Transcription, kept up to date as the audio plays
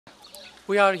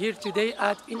We are here today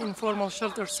at an informal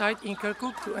shelter site in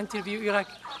Kirkuk to interview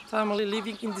Iraqi family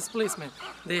living in displacement.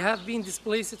 They have been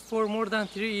displaced for more than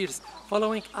 3 years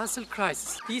following asylum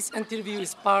crisis. This interview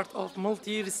is part of a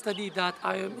multi-year study that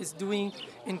IOM is doing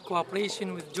in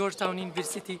cooperation with Georgetown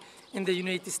University in the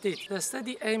United States. The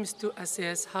study aims to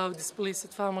assess how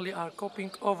displaced families are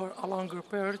coping over a longer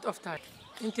period of time.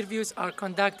 Interviews are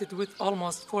conducted with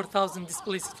almost 4,000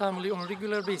 displaced families on a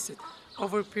regular basis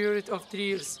over a period of 3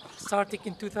 years, starting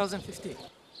in 2015.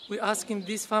 We asking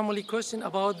this family question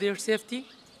about their safety,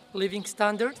 living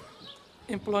standard,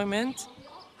 employment,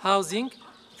 housing,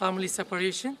 family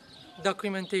separation,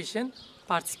 documentation,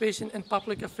 participation in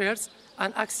public affairs,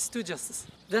 and access to justice.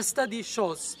 The study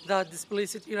shows that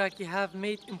displaced Iraqis have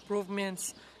made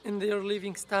improvements in their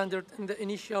living standard in the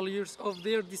initial years of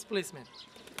their displacement.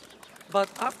 But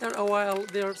after a while,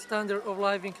 their standard of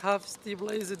living have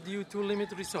stabilized due to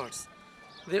limited resources.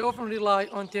 They often rely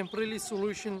on temporary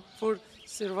solutions for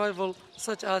survival,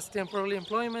 such as temporary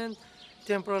employment,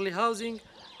 temporary housing,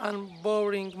 and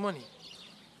borrowing money.